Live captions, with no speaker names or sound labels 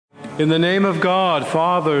In the name of God,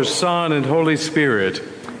 Father, Son, and Holy Spirit.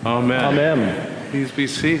 Amen. Amen. Please be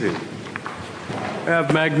seated. We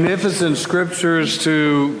have magnificent scriptures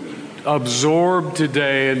to absorb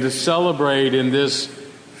today and to celebrate in this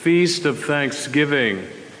feast of Thanksgiving,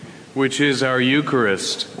 which is our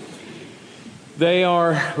Eucharist. They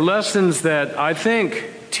are lessons that I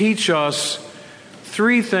think teach us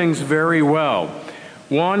three things very well.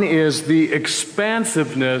 One is the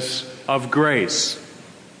expansiveness of grace.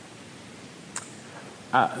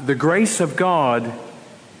 The grace of God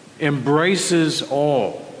embraces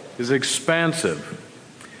all, is expansive.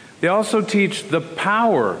 They also teach the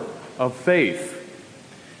power of faith.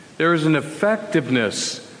 There is an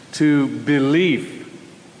effectiveness to belief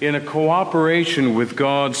in a cooperation with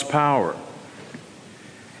God's power.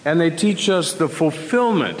 And they teach us the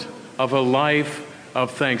fulfillment of a life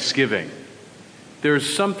of thanksgiving.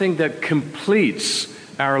 There's something that completes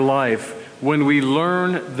our life when we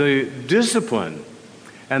learn the discipline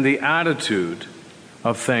and the attitude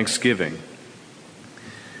of thanksgiving.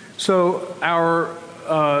 So our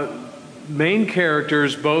main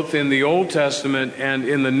characters, both in the Old Testament and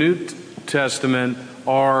in the New Testament,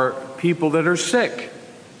 are people that are sick.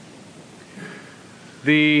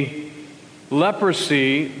 The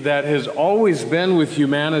leprosy that has always been with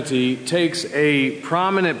humanity takes a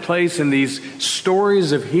prominent place in these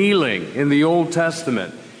stories of healing in the Old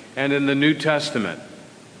Testament and in the New Testament.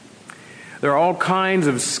 There are all kinds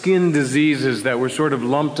of skin diseases that were sort of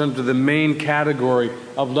lumped into the main category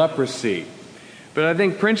of leprosy. But I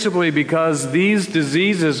think principally because these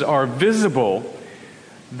diseases are visible,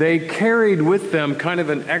 they carried with them kind of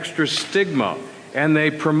an extra stigma, and they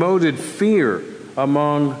promoted fear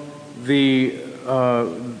among the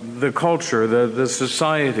culture, the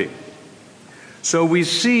society. So we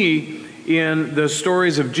see in the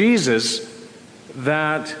stories of Jesus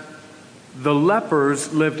that the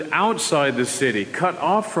lepers lived outside the city, cut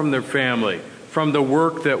off from their family, from the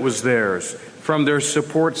work that was theirs, from their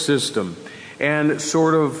support system, and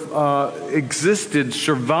sort of existed,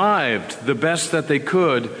 survived the best that they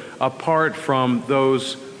could apart from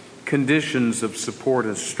those conditions of support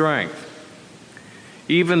and strength.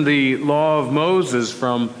 Even the law of Moses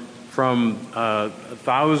from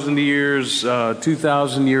 1,000 years,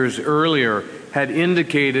 2,000 years earlier had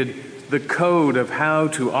indicated the code of how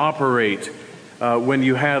to operate when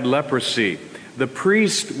you had leprosy. The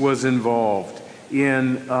priest was involved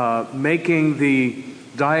in making the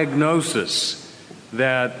diagnosis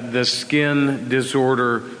that the skin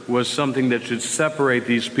disorder was something that should separate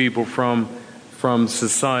these people from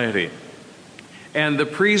society. And the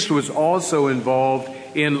priest was also involved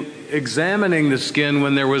in examining the skin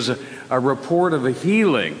when there was a report of a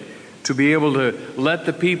healing, to be able to let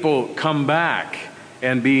the people come back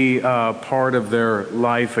and be part of their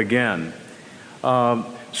life again.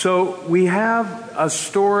 So we have a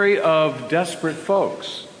story of desperate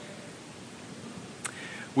folks.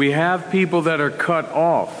 We have people that are cut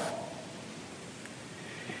off.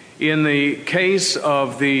 In the case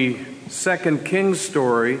of the 2 Kings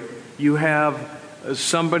story, you have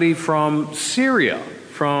somebody from Syria,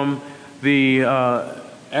 from the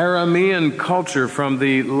Aramean culture, from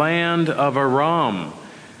the land of Aram,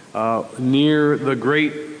 near the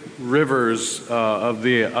great rivers of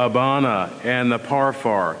the Abana and the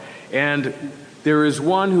Parfar. And there is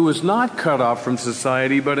one who is not cut off from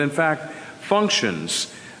society, but in fact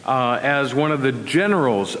functions as one of the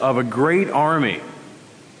generals of a great army.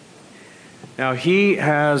 Now he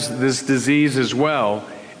has this disease as well,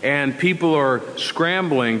 and people are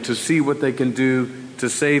scrambling to see what they can do to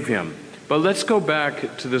save him. But let's go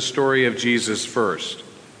back to the story of Jesus first.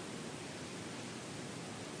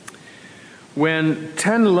 When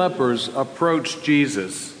 10 lepers approach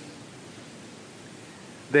Jesus,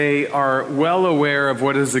 they are well aware of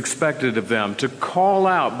what is expected of them, to call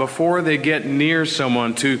out before they get near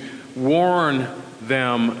someone, to warn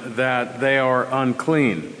them that they are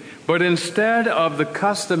unclean. But instead of the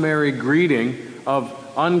customary greeting of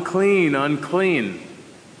unclean, unclean,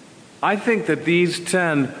 I think that these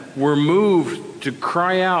 10 were moved to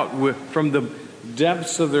cry out from the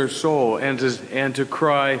depths of their soul and to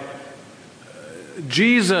cry,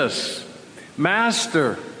 Jesus,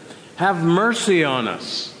 Master, have mercy on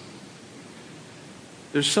us.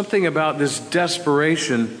 There's something about this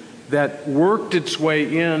desperation that worked its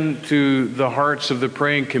way into the hearts of the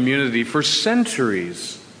praying community for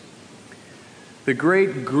centuries. The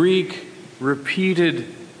great Greek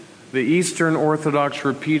the Eastern Orthodox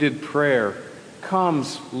repeated prayer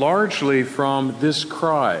comes largely from this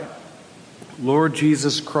cry, Lord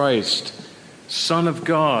Jesus Christ, Son of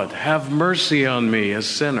God, have mercy on me, a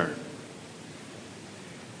sinner.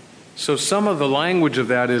 So some of the language of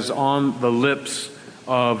that is on the lips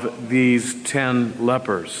of these 10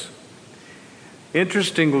 lepers.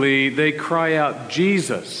 Interestingly, they cry out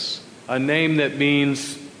Jesus, a name that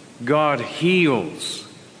means God heals.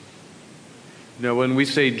 You know, when we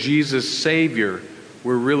say Jesus Savior,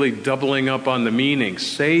 we're really doubling up on the meaning.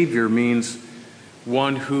 Savior means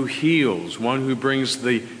one who heals, one who brings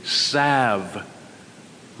the salve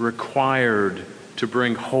required to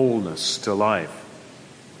bring wholeness to life.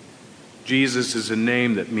 Jesus is a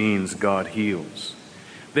name that means God heals.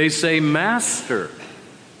 They say Master,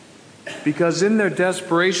 because in their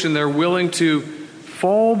desperation they're willing to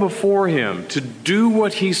fall before him, to do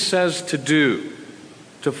what he says to do,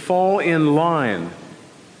 to fall in line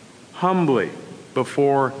humbly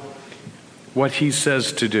before what he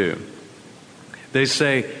says to do. They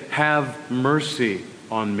say, have mercy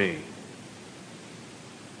on me.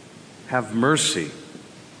 Have mercy.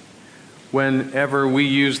 Whenever we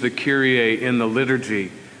use the Kyrie in the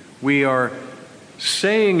liturgy, we are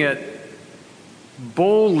saying it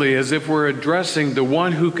boldly as if we're addressing the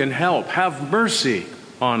one who can help. Have mercy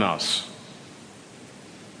on us.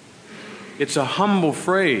 It's a humble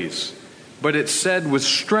phrase, but it's said with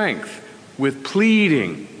strength, with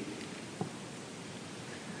pleading.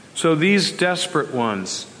 So these desperate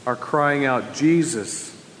ones are crying out,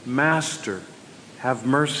 Jesus, Master, have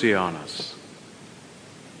mercy on us.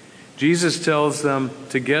 Jesus tells them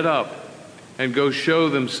to get up and go show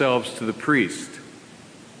themselves to the priest.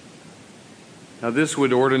 Now, this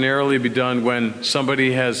would ordinarily be done when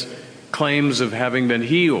somebody has claims of having been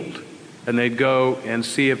healed, and they'd go and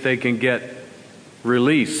see if they can get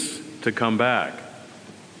release to come back.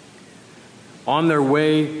 On their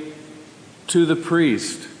way to the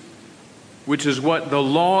priest, which is what the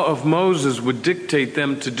law of Moses would dictate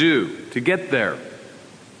them to do, to get there,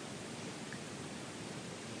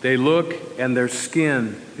 they look and their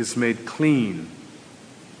skin is made clean.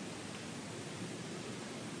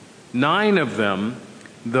 9 of them,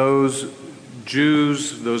 those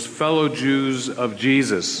Jews, those fellow Jews of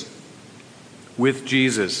Jesus, with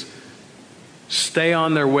Jesus, stay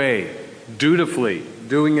on their way dutifully,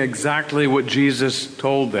 doing exactly what Jesus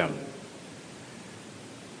told them.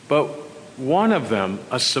 But one of them,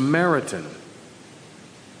 a Samaritan,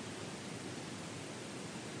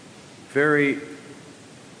 very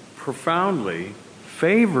profoundly,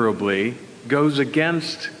 favorably, goes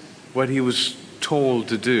against what he was told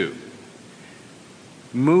to do.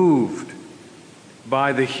 Moved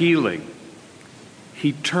by the healing,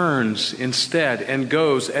 he turns instead and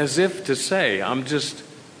goes as if to say, I'm just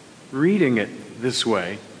reading it this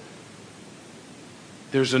way,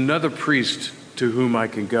 there's another priest to whom I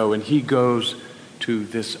can go, and he goes to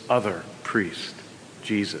this other priest,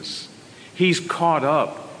 Jesus. He's caught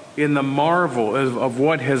up in the marvel of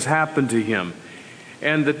what has happened to him.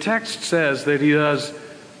 And the text says that he does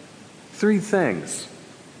 3 things.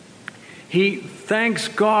 He thanks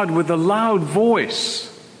God with a loud voice.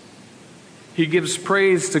 He gives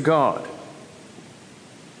praise to God.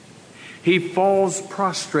 He falls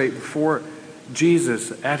prostrate before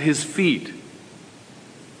Jesus at his feet.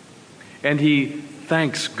 And he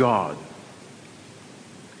thanks God.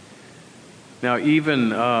 Now,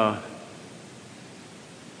 even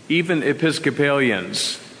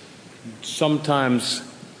Episcopalians sometimes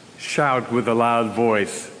shout with a loud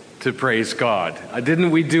voice to praise God.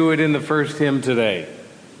 Didn't we do it in the first hymn today?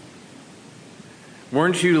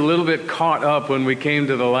 Weren't you a little bit caught up when we came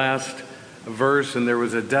to the last verse and there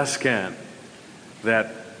was a descant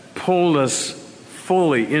that pulled us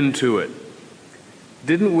fully into it?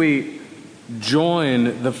 Didn't we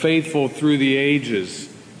join the faithful through the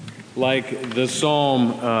ages like the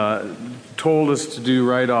psalm told us to do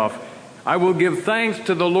right off? I will give thanks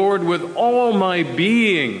to the Lord with all my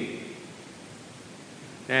being.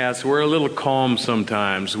 Yes, we're a little calm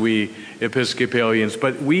sometimes, we Episcopalians,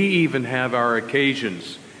 but we even have our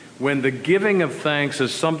occasions when the giving of thanks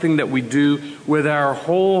is something that we do with our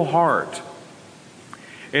whole heart.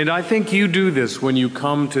 And I think you do this when you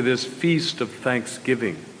come to this feast of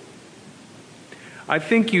thanksgiving. I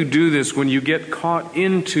think you do this when you get caught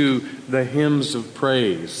into the hymns of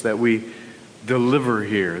praise that we deliver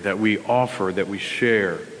here, that we offer, that we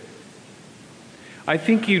share. I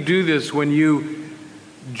think you do this when you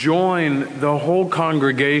join the whole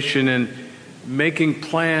congregation in making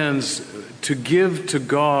plans to give to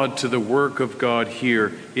God, to the work of God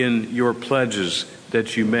here in your pledges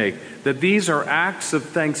that you make. That these are acts of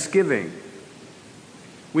thanksgiving.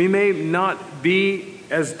 We may not be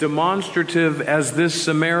as demonstrative as this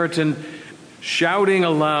Samaritan shouting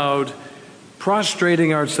aloud,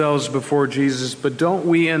 prostrating ourselves before Jesus, but don't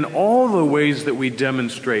we, in all the ways that we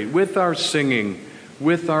demonstrate, with our singing,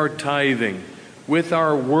 with our tithing, with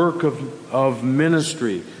our work of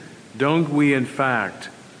ministry, don't we in fact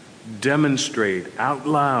demonstrate out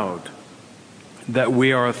loud that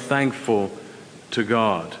we are thankful to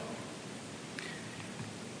God?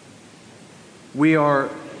 We are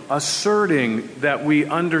asserting that we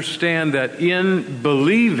understand that in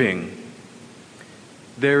believing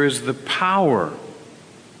there is the power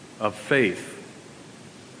of faith,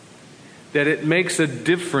 that it makes a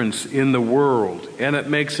difference in the world and it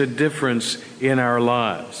makes a difference in our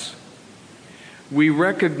lives. We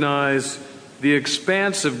recognize the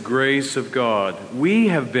expansive grace of God. We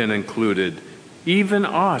have been included, even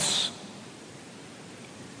us,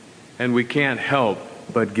 and we can't help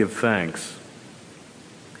but give thanks.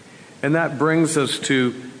 And that brings us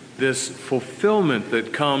to this fulfillment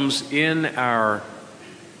that comes in our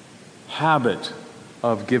habit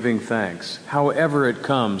of giving thanks, however it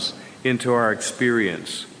comes into our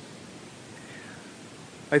experience.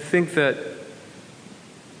 I think that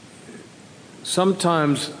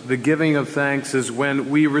sometimes the giving of thanks is when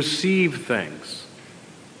we receive things.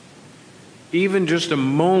 Even just a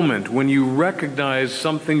moment when you recognize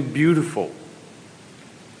something beautiful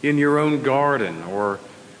in your own garden or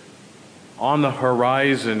on the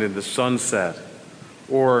horizon in the sunset,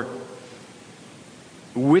 or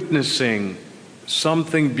witnessing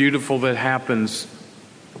something beautiful that happens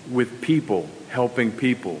with people, helping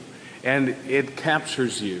people, and it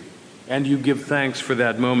captures you, and you give thanks for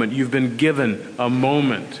that moment. You've been given a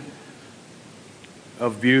moment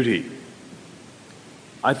of beauty.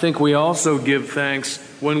 I think we also give thanks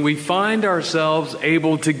when we find ourselves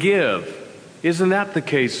able to give. Isn't that the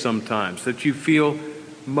case sometimes, that you feel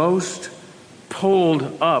most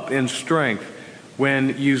pulled up in strength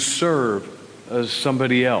when you serve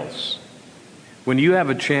somebody else? When you have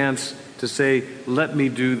a chance to say, let me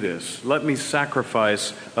do this, let me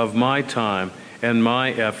sacrifice of my time and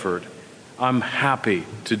my effort, I'm happy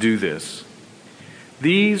to do this.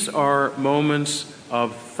 These are moments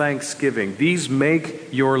of thanksgiving. These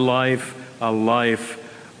make your life a life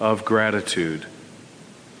of gratitude.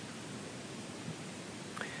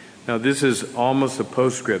 Now, this is almost a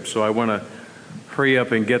postscript, so I want to hurry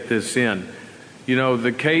up and get this in. You know,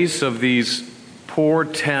 the case of these poor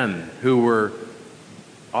 10 who were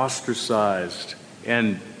ostracized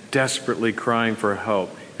and desperately crying for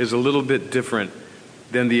help is a little bit different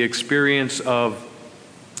than the experience of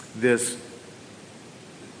this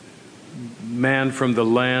man from the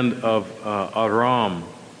land of Aram.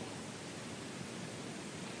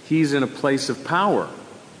 He's in a place of power.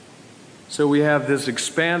 So we have this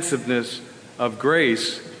expansiveness of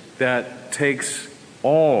grace that takes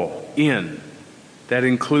all in, that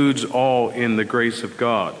includes all in the grace of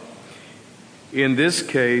God. In this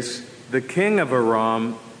case, the king of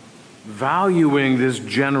Aram, valuing this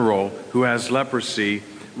general who has leprosy,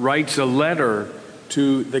 writes a letter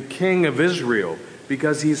to the king of Israel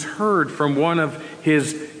because he's heard from one of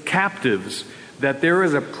his captives that there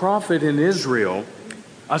is a prophet in Israel,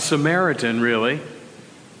 a Samaritan really,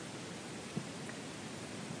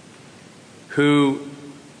 who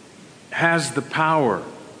has the power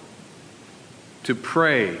to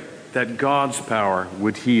pray that God's power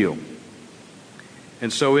would heal.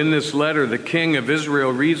 And so in this letter, the king of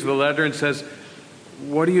Israel reads the letter and says,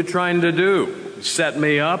 what are you trying to do? Set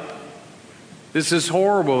me up? This is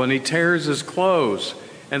horrible. And he tears his clothes.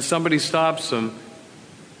 And somebody stops him.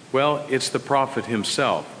 Well, it's the prophet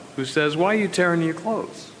himself who says, why are you tearing your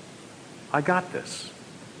clothes? I got this.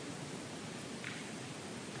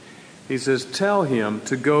 He says, tell him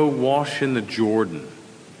to go wash in the Jordan.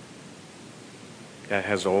 That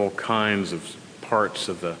has all kinds of parts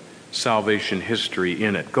of the salvation history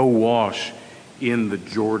in it. Go wash in the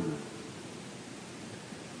Jordan.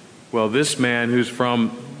 Well, this man who's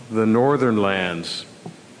from the northern lands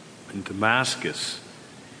in Damascus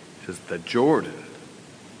says, the Jordan?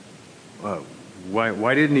 Well,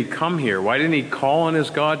 why didn't he come here? Why didn't he call on his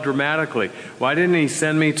God dramatically? Why didn't he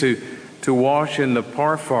send me to wash in the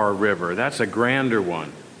Parfar River? That's a grander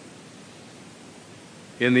one.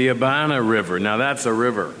 In the Abana River. Now that's a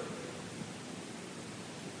river.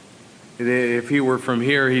 If he were from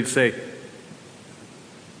here, he'd say,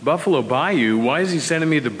 Buffalo Bayou? Why is he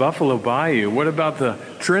sending me to Buffalo Bayou? What about the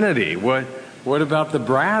Trinity? What about the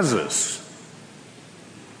Brazos?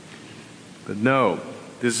 But no,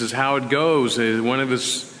 this is how it goes. One of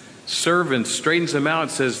his servants straightens him out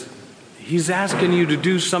and says, he's asking you to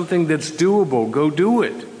do something that's doable. Go do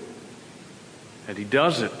it. And he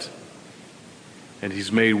does it. And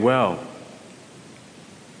he's made well.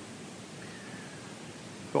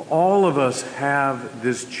 So all of us have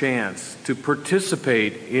this chance to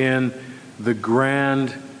participate in the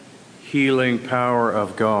grand healing power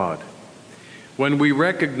of God. When we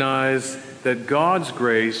recognize that God's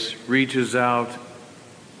grace reaches out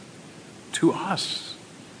to us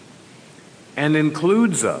and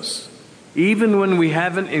includes us, even when we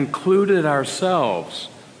haven't included ourselves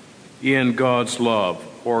in God's love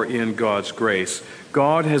or in God's grace.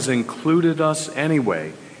 God has included us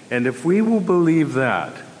anyway. And if we will believe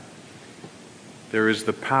that, there is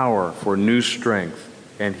the power for new strength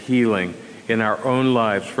and healing in our own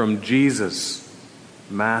lives from Jesus,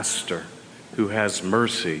 Master, who has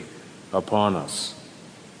mercy upon us.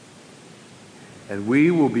 And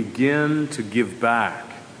we will begin to give back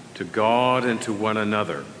to God and to one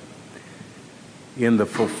another in the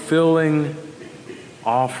fulfilling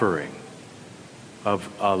offering of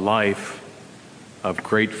a life of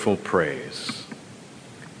grateful praise.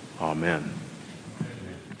 Amen.